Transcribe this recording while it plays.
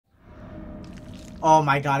Oh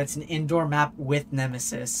my god, it's an indoor map with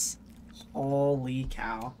Nemesis. Holy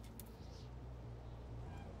cow.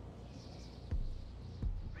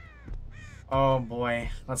 Oh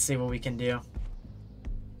boy, let's see what we can do.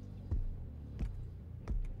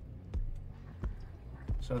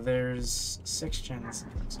 So there's 6 gens.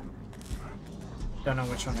 Don't know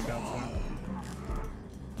which one to go for.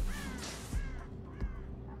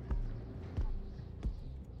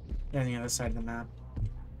 On the other side of the map.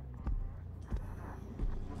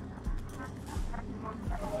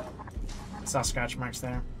 Saw scratch marks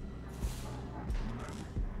there.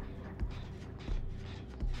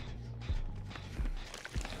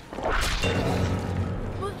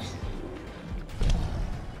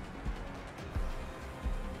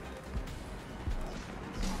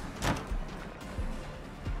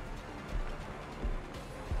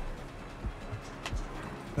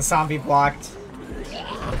 The zombie blocked.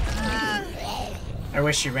 I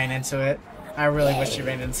wish she ran into it. I really wish she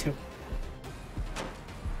ran into it.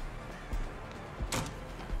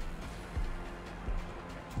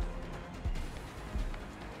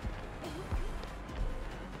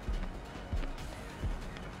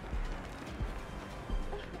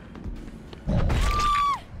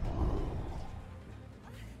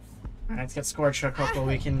 Alright, let's get Scorch Hook.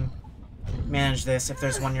 Hopefully we can manage this if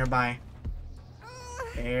there's one nearby.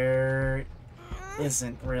 There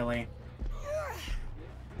isn't really.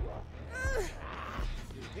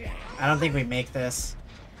 I don't think we make this.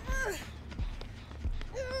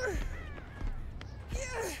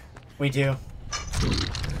 We do.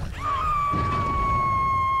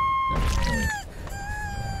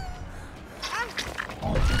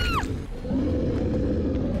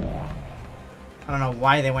 I don't know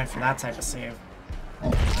why they went for that type of save.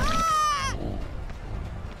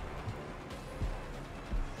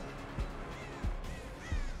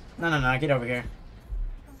 No, get over here.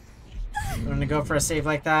 I'm gonna go for a save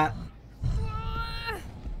like that.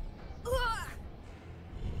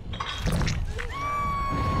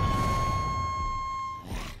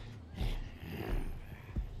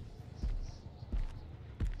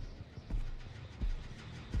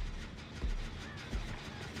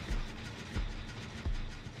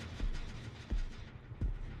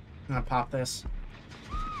 I'm gonna pop this.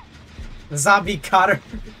 The zombie caught her.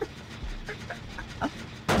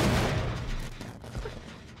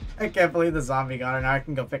 I can't believe the zombie got her. Now I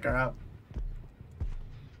can go pick her up.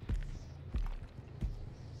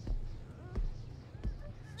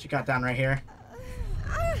 She got down right here.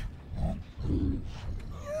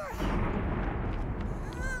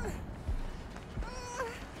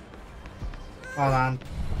 Hold on.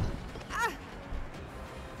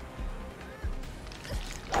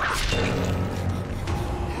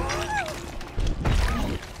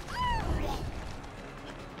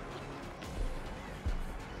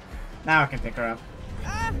 Now I can pick her up.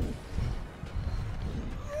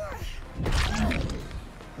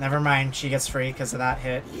 Never mind, she gets free because of that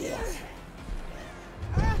hit.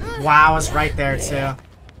 Wow, it's right there too.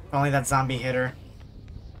 If only that zombie hit her.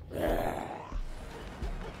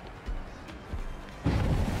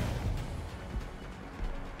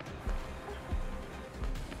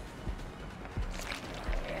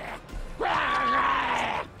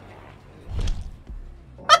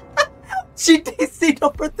 She DC'd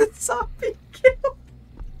over the zombie kill.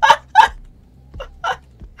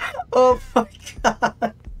 Oh my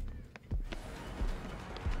god.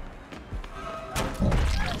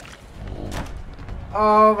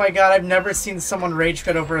 Oh my god, I've never seen someone rage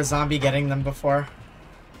quit over a zombie getting them before.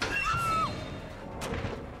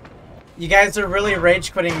 You guys are really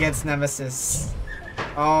rage quitting against Nemesis.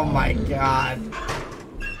 Oh my god.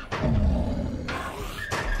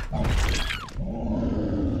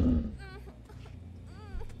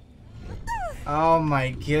 Oh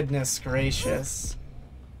my goodness gracious.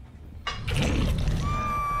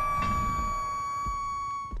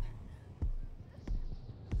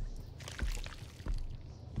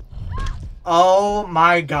 Oh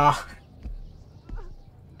my god.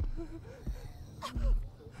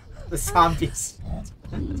 The zombies.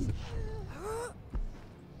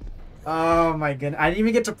 Oh my goodness. I didn't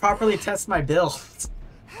even get to properly test my build.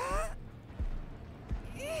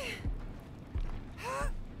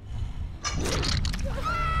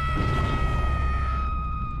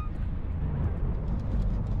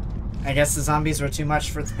 I guess the zombies were too much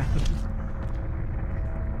for them.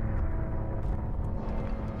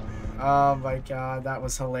 Oh my god, that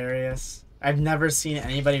was hilarious. I've never seen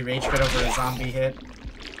anybody rage quit over a zombie hit.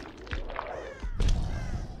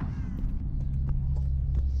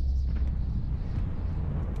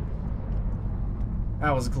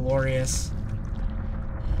 That was glorious.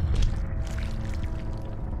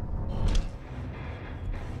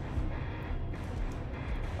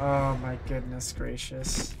 Oh my goodness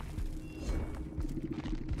gracious.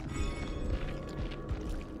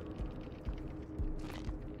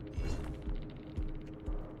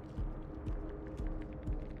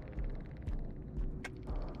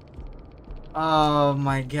 Oh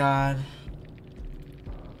my god.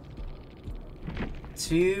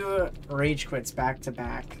 2 rage quits back to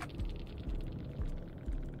back.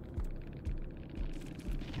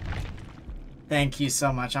 Thank you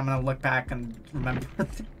so much. I'm gonna look back and remember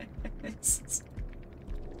this.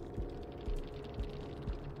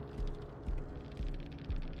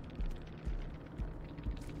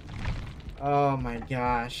 Oh my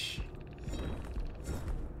gosh.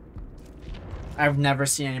 I've never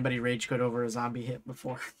seen anybody rage quit over a zombie hit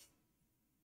before.